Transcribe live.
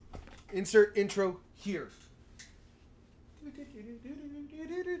Insert intro here.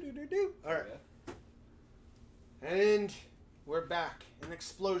 Alright. And we're back. An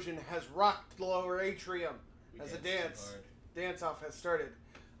explosion has rocked the lower atrium as a dance off has started.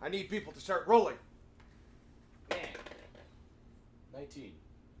 I need people to start rolling. Yeah. 19.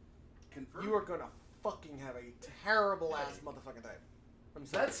 Confirm. You are gonna fucking have a terrible ass motherfucking time. I'm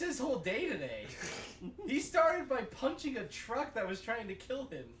sorry. That's his whole day today. He started by punching a truck that was trying to kill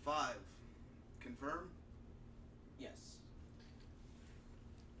him. 5. Confirm. Yes.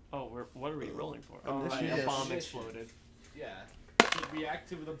 Oh, what are we rolling for? Oh, Oh, right, initiative. a bomb exploded. Yeah. To react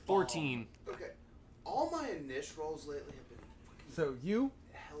to the bomb. 14. Okay. All my initial rolls lately have been fucking So you,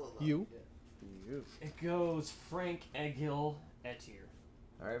 hella low. you. It goes Frank Eghill Etier.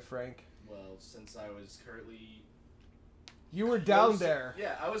 Alright, Frank. Well, since I was currently... You were down closer- there.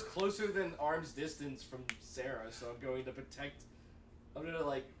 Yeah, I was closer than arm's distance from Sarah, so I'm going to protect... I'm gonna,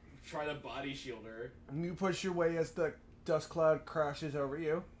 like, try to body shield her. And you push your way as the dust cloud crashes over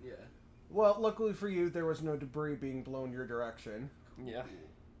you. Yeah. Well, luckily for you, there was no debris being blown your direction. Yeah.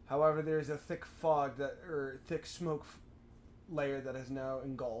 However, there's a thick fog thick smoke layer that has now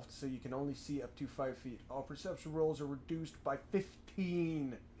engulfed, so you can only see up to 5 feet. All perception rolls are reduced by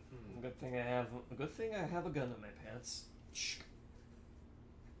 15. Good thing I have a gun in my pants. Shh.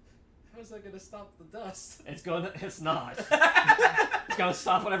 How is that gonna stop the dust? It's not. It's gonna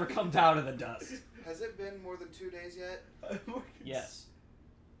stop whatever comes out of the dust. Has it been more than 2 days yet? Yes.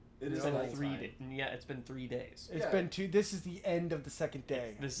 It It's is been nighttime. 3 days. Yeah, it's been 3 days. It's Yeah. been 2. This is the end of the second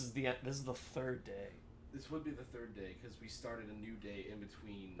day. This is the third day. This would be the third day, because we started a new day in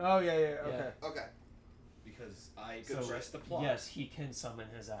between. Oh, yeah, okay. Okay. Because I So, could rest the plot. yes, he can summon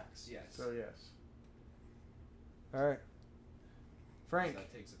his axe. Yes. So, yes. Alright. Frank, So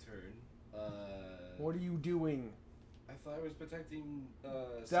that takes a turn. what are you doing? I thought I was protecting.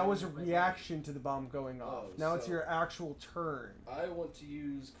 That was a Sarah. reaction to the bomb going off. Oh, Now it's so- your actual turn. I want to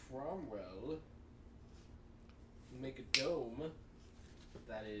use Cromwell. Make a dome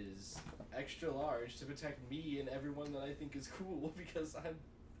that is extra large to protect me and everyone that I think is cool because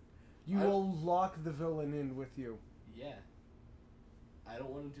You will lock the villain in with you. yeah. I don't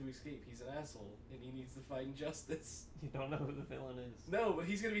want him to escape. He's an asshole and he needs to fight injustice. You don't know who the villain is. No, but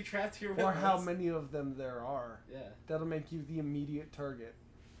he's gonna be trapped here with Or us. how many of them there are. Yeah. That'll make you the immediate target.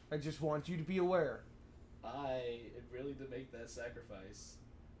 I just want you to be aware. I am willing to make that sacrifice.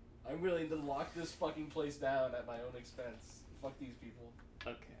 I'm willing to lock this fucking place down at my own expense. Fuck these people.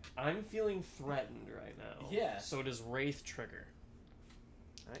 Okay. I'm feeling threatened right now. Yeah. So does Wraith trigger?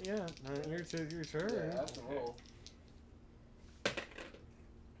 Not yet. Not your turn. Yeah, I have to roll.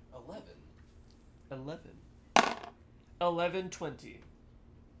 11. 11, 20.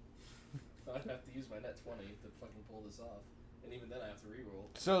 I'd have to use my net 20 to fucking pull this off. And even then I have to reroll.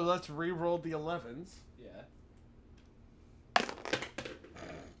 So let's re-roll the 11s. Yeah.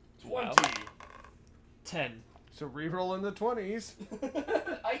 20! Wow. 10. So re-roll in the 20s.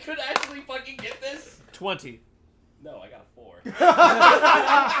 I could actually fucking get this? 20. No, I got a 4.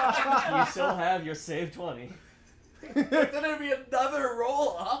 You still have your save 20. Then it'd be another roll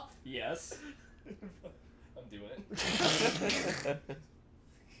off. Yes. I'm doing it.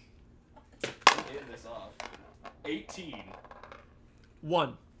 I'm getting this off. 18.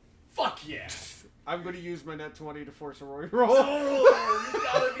 1. Fuck yeah! I'm going to use my net 20 to force a re-roll. Oh, you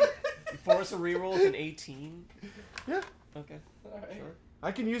gotta be... Force a reroll with an 18. Yeah. Okay. Alright. Sure.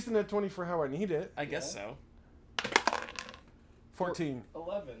 I can use the net 20 for how I need it. I guess so. 14.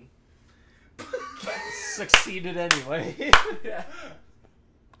 11. Succeeded anyway. Yeah.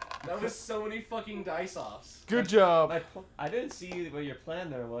 That was so many fucking dice offs. Good job. I didn't see what your plan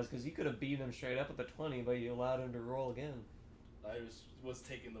there was, because you could have beaten him straight up with the 20, but you allowed him to roll again. I was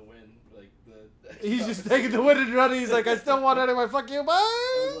taking the win, like the. He's just taking the win and running. He's like, I still want anyway. Fuck you, bye.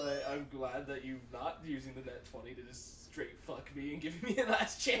 I was like, I'm glad that you're not using the net 20 to just straight fuck me and giving me a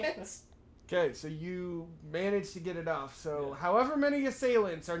last chance. Okay, so you managed to get it off. So Yeah. however many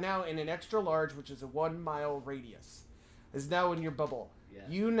assailants are now in an extra large, which is a 1 mile radius, is now in your bubble. Yeah.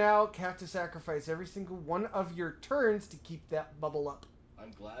 You now have to sacrifice every single one of your turns to keep that bubble up.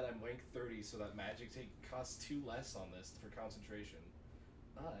 I'm glad I'm rank 30, so that magic costs 2 less on this for concentration.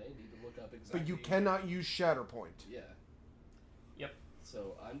 I need to look up exactly. But you cannot use Shatterpoint. Yeah. Yep.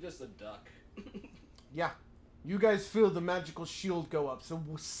 So I'm just a duck. Yeah. You guys feel the magical shield go up. So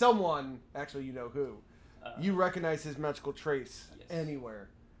someone, actually you know who, you recognize his magical trace anywhere.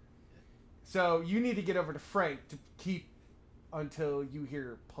 So you need to get over to Frank to keep until you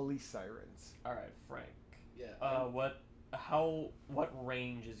hear police sirens. Alright, Frank. Yeah. What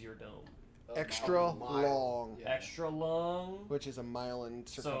range is your dome? extra mile. long, Yeah. Extra long. which is a mile in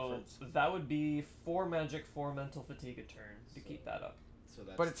circumference. So that would be 4 magic, 4 mental fatigue a turn to keep that up. So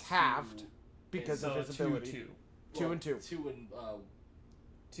that's But it's halved because So of his ability. 2, 2 and 2. 2 and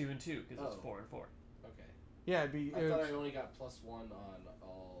 2 and 2 because it's Oh. 4 and 4. okay. Yeah, it'd be. I thought I only got +1 on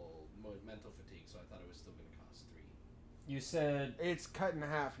all mental fatigue, so I thought it was still going to cost 3. You said It's cut in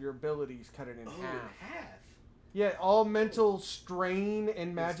half. Your abilities cut it in Oh, half. in half. Yeah, all mental strain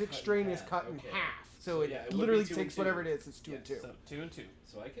and magic cut in strain is half, cut in okay. half. So So it yeah, it would literally be 2 takes and 2. whatever it is. It's 2 and Yes. 2. so 2 and 2.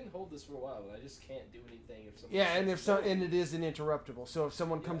 So I can hold this for a while, but I just can't do anything if someone. Yeah, and says if so, no. and it is an interruptible. So if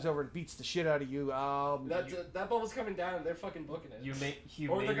someone comes Yeah. over and beats the shit out of you, that bubble's coming down, and they're fucking booking it. You may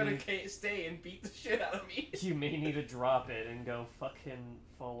or they're gonna need, stay and beat the shit out of me. you may need to drop it and go fucking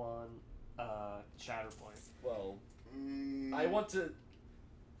full on Shatterpoint. Well, Mm, I want to.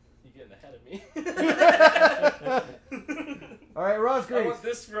 You're getting ahead of me. all right, Ross I Grace.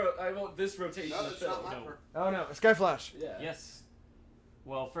 want this rotation No, to that's fill. not my No. perk. Oh no, Skyflash. Yeah. Yes.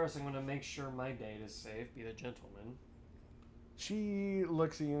 Well, first I'm going to make sure my date is safe. Be the gentleman. She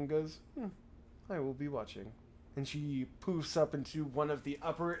looks at you and goes, "I will be watching." And she poofs up into one of the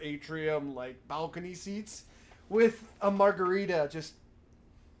upper atrium, like balcony seats, with a margarita. Just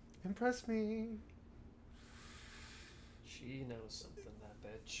impress me. She knows something, that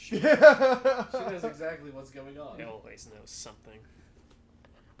bitch. She knows exactly what's going on. She always knows something.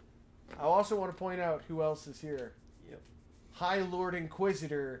 I also want to point out who else is here. Yep. High Lord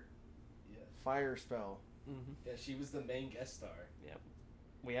Inquisitor, Yeah. fire spell. Mm-hmm. Yeah, she was the main guest star. Yep.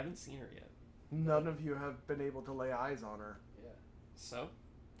 We haven't seen her yet. None of you have been able to lay eyes on her. Yeah. So,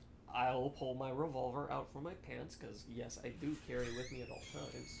 I'll pull my revolver out from my pants, because, yes, I do carry with me at all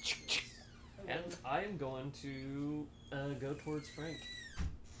times. And I am going to go towards Frank.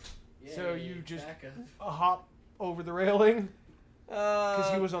 So Yay, you just- back up. Hop over the railing because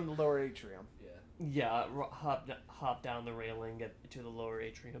he Uh, was on the lower atrium. Yeah. yeah, hop down the railing, get to the lower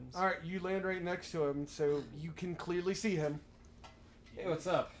atriums. All right, you land right next to him, so you can clearly see him. Hey, what's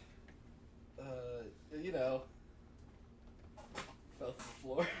up? You know, fell to the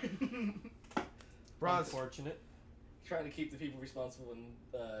floor. Roz, Unfortunate. Trying to keep the people responsible in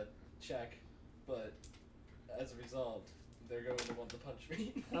check, but as a result, they're going to want to punch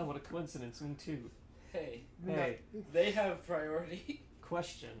me. Oh, what a coincidence. Me too. Hey, Hey, they have priority.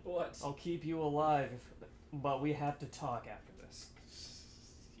 question. What? I'll keep you alive, but we have to talk after this.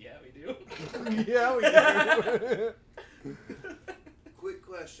 Yeah, we do. yeah, we do. Quick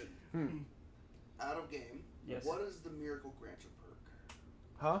question. Hmm. Out of game. Yes. What is the Miracle Granter perk?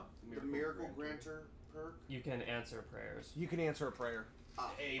 Huh? The Miracle Granter perk? You can answer prayers. You can answer a prayer.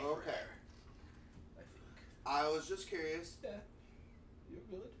 Ah, A okay. prayer, I think. I was just curious. Yeah. You're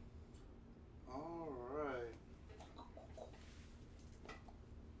good. Alright.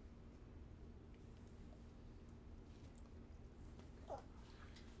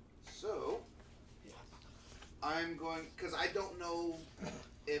 So, Yes. I'm going, because I don't know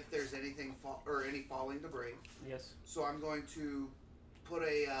if there's anything, or any falling debris. Yes. So I'm going to put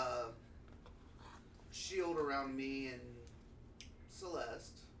a shield around me and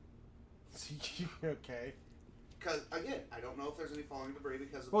Celeste. Okay. Because, again, I don't know if there's any falling debris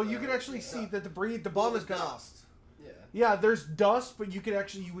because of Well, the, you can actually see the debris. The bomb is gone off. dust. Yeah. Yeah, there's dust, but you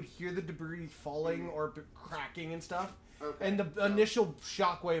would hear the debris falling or cracking and stuff. Okay. And the so initial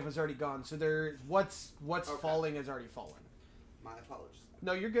shockwave has already gone, so what's Okay. falling has already fallen. My apologies.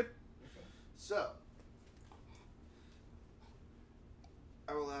 No, you're good. So,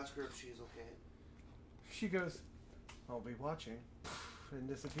 I will ask her if she's okay. She goes, "I'll be watching," and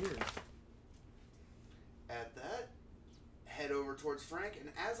disappears. At that, head over towards Frank, and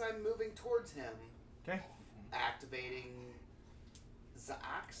as I'm moving towards him, Okay. activating the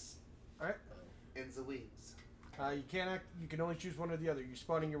axe All right. and the wings. You can't act. You can only choose one or the other. You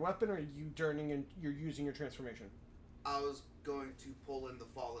spawning your weapon, or you turning and you're using your transformation. I was going to pull in the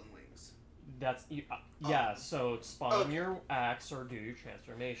fallen wings. That's yeah. So spawn your axe or do your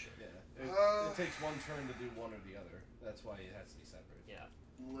transformation. Yeah. It takes one turn to do one or the other. That's why it has to be separate. Yeah.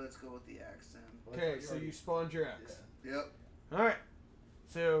 Let's go with the axe then. Well, Okay, that's so what you spawned your axe. Yep. All right.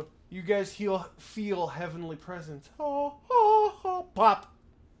 So you guys feel heavenly presence. Oh, oh, oh, pop,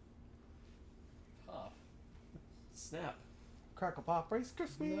 Pop. Snap. crackle, pop, Rice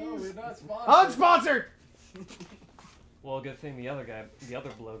Krispies. No, we're not sponsored. Unsponsored. Well, good thing the other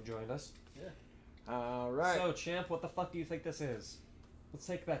bloke joined us. Yeah. All right. So, champ, what the fuck do you think this is? Let's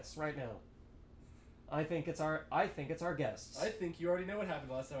take bets right now. I think it's our guests. I think you already know what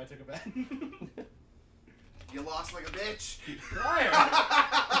happened last time I took a bet. You lost like a bitch.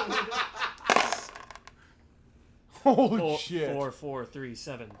 Holy shit. 4, 4, 3,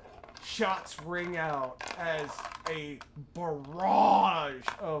 7. shots ring out as a barrage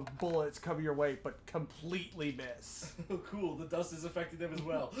of bullets come your way, but completely miss. Oh, cool. The dust is affecting them as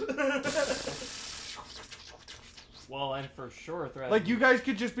well. Well, I'm for sure threatening. Like, you guys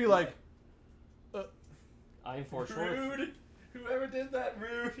could just be like... I'm for sure... Rude! Whoever did that,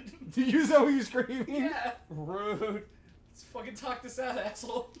 rude! Did you know you screaming? Yeah! Rude! Let's fucking talk this out,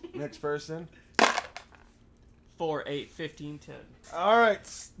 asshole! Next person. 4, 8, 15, 10.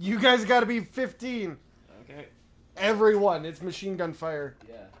 Alright, you guys gotta be 15. Okay. Everyone, it's machine gun fire.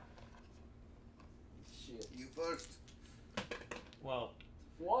 Yeah. Shit. You first. Well,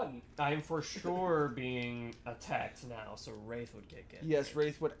 1. I'm for sure being attacked now, so Wraith would kick in. Yes,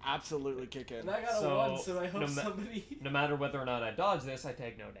 Wraith would absolutely kick in. And I got a 1, so I hope somebody... No matter whether or not I dodge this, I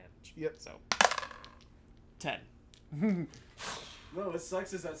take no damage. Yep. So, 10. No, what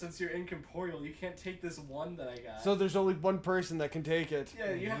sucks is that since you're incorporeal, you can't take this 1 that I got. So there's only one person that can take it.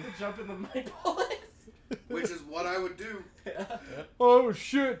 Yeah, you have to jump in the my bullet. Which is what I would do. Yeah. Oh,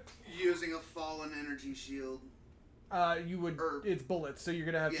 shit. Using a fallen energy shield. You would... It's bullets, so you're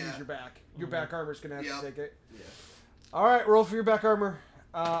gonna have to use your back. Your back armor's gonna have to take it. Yeah. Alright, roll for your back armor.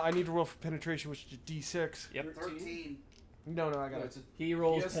 I need to roll for penetration, which is D6. Yep. 13. No, I got it. He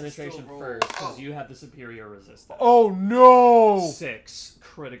rolls has to penetration still roll. first, because Oh. you have the superior resistance. Oh, no! 6.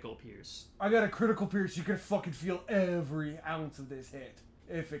 Critical pierce. I got a critical pierce. You can fucking feel every ounce of this hit,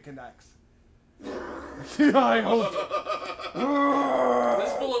 if it connects. I hope.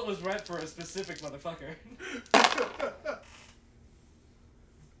 This bullet was meant for a specific motherfucker.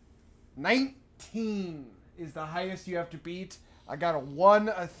 19 is the highest you have to beat. I got a 1,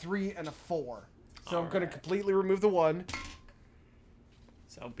 a 3, and a 4. So I'm going to completely remove the 1.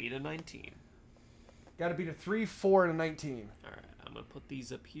 So beat a 19. Got to beat a 3, 4, and a 19. Alright, I'm going to put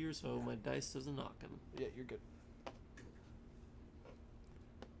these up here so my dice doesn't knock them. Yeah, you're good.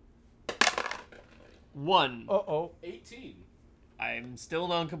 1. Uh-oh. 18. I'm still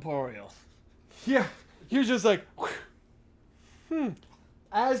non-corporeal. Yeah, you're just like...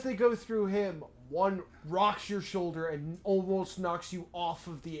 As they go through him, one rocks your shoulder and almost knocks you off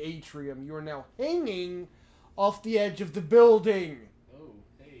of the atrium. You are now hanging off the edge of the building. Oh,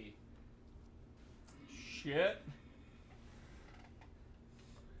 hey. Shit.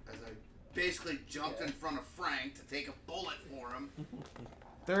 As I basically jumped in front of Frank to take a bullet for him.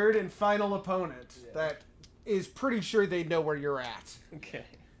 Third and final opponent that is pretty sure they know where you're at. Okay.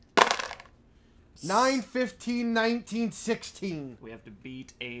 9, 15, 19, 16. We have to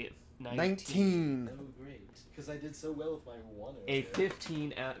beat a 19. Oh, great. Because I did so well with my 1. A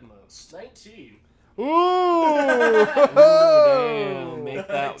 15 at most. 19. Ooh! Ooh, damn. Make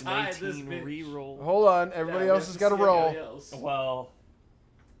that Tied this 19 bitch. re-roll. Hold on, everybody else has got to roll. Well,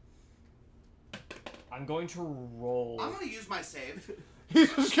 I'm going to roll. I'm going to use my save.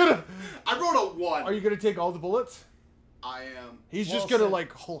 He's just gonna... I rolled a 1. Are you gonna take all the bullets? I am. He's Well, just gonna, since-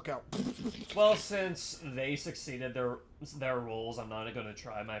 like, Hulk out. Well, since they succeeded their rolls, I'm not going to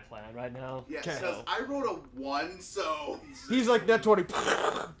try my plan right now. Yeah, Okay. because I rolled a 1, so... He's like, net 20.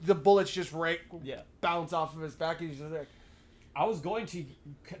 The bullets just Yeah. bounce off of his back. And he's just like... I was going to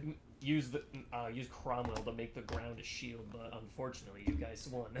use Cromwell to make the ground a shield, but unfortunately, you guys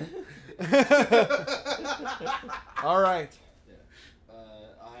won. All right.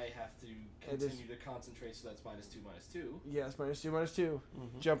 I have to continue to concentrate, so that's -2, -2. Yes, -2, -2.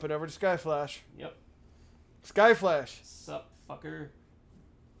 Mm-hmm. Jumping over to Skyflash. Yep. Skyflash. Sup, fucker?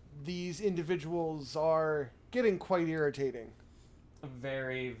 These individuals are getting quite irritating.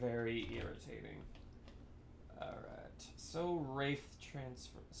 Very, very irritating. Alright. So, Wraith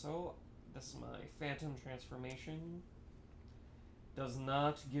transfer. So, this is my Phantom transformation. Does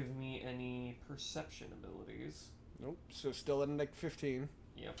not give me any perception abilities. Nope. So still at a like 15.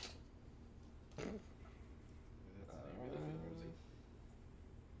 Yep.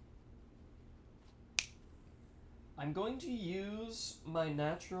 I'm going to use my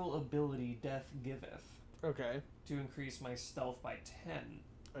natural ability, Death Giveth, Okay. to increase my stealth by 10.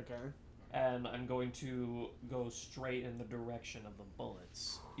 Okay. And I'm going to go straight in the direction of the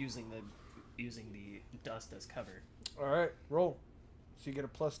bullets, using the dust as cover. All right. Roll. So you get a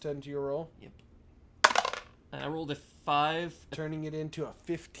 +10 to your roll. Yep. And I rolled a 5. Turning it into a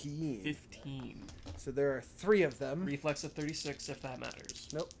 15. 15. So there are 3 of them. Reflex of 36, if that matters.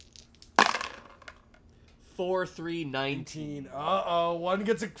 Nope. 4, 3, 19. Uh-oh. One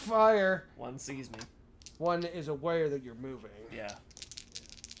gets a fire. One sees me. One is aware that you're moving. Yeah.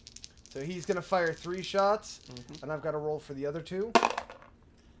 So he's going to fire 3 shots. Mm-hmm. And I've got to roll for the other 2.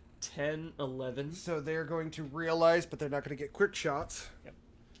 10, 11. So they're going to realize, but they're not going to get quick shots. Yep.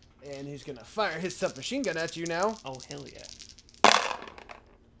 And he's going to fire his submachine gun at you now. Oh, hell yeah.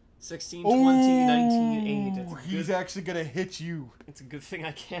 16, 20, 19, 8. It's a He's good, actually gonna hit you. it's a good thing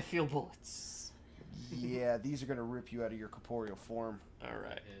I can't feel bullets. Yeah, these are gonna rip you out of your corporeal form.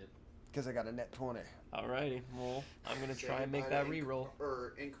 Alright. Because I got a net 20. Alrighty. Well, I'm gonna Say try and make goodbye that to reroll.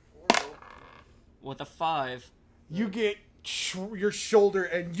 incorporeal. With a 5. You get your shoulder,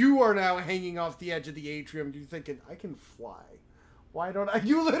 and you are now hanging off the edge of the atrium. You're thinking, I can fly. Why don't I?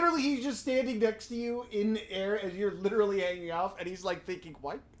 You literally, he's just standing next to you in air as you're literally hanging off, and he's like thinking,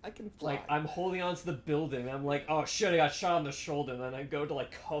 why? I can fly. Like, I'm holding onto the building. I'm like, oh shit, I got shot on the shoulder. And then I go to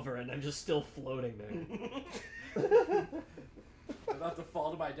like cover, and I'm just still floating there. I'm about to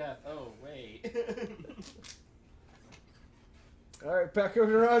fall to my death. Oh, wait. Alright, back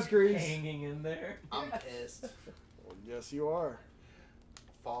over to Rosgreaves. Hanging in there. I'm pissed. Well, yes, you are.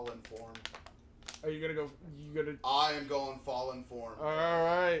 Fallen form. Are you gonna go? You gonna? I am going fallen form.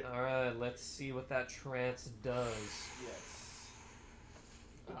 Alright. Alright, let's see what that trance does. Yes.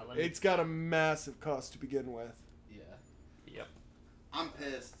 It's got a massive cost to begin with. Yeah. Yep. I'm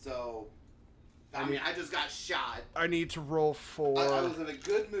pissed, so... I mean, I just got shot. I need to roll for... I was in a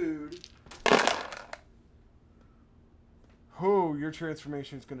good mood. Oh, your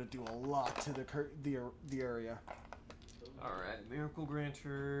transformation is going to do a lot to the area. Alright, Miracle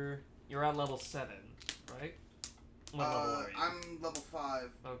Granter. You're at level 7, right? What level are you? I'm level 5.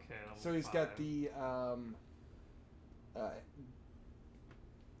 Okay, level So he's 5. got the...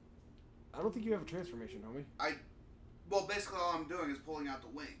 I don't think you have a transformation, homie. Well, basically all I'm doing is pulling out the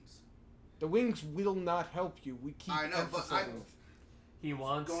wings. The wings will not help you. We keep I know, but emphasizing. He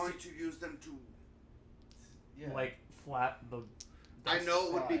wants going to use them to... Yeah. like flap the. I know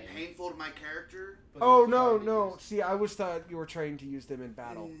it would be fine. painful to my character. But Oh, you're no, trying to no. use- See, I was thought you were trying to use them in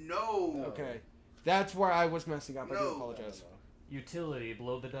battle. No. No. Okay. That's where I was messing up. I do No. apologize. Utility,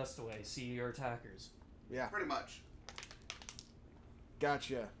 blow the dust away. See your attackers. Yeah. Pretty much.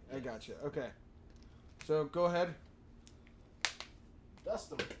 Gotcha. I gotcha. Okay. So, go ahead. Dust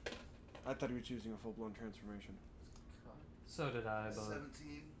them. I thought he was using a full-blown transformation. So did I, but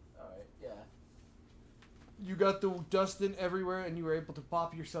 17. Alright, yeah. You got the dust in everywhere, and you were able to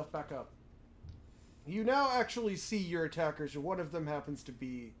pop yourself back up. You now actually see your attackers, and one of them happens to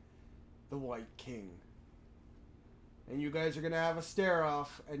be the White King. And you guys are going to have a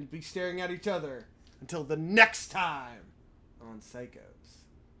stare-off, and be staring at each other until the next time on Psykos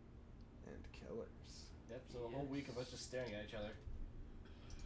and Killers. Yep, so a whole week of us just staring at each other.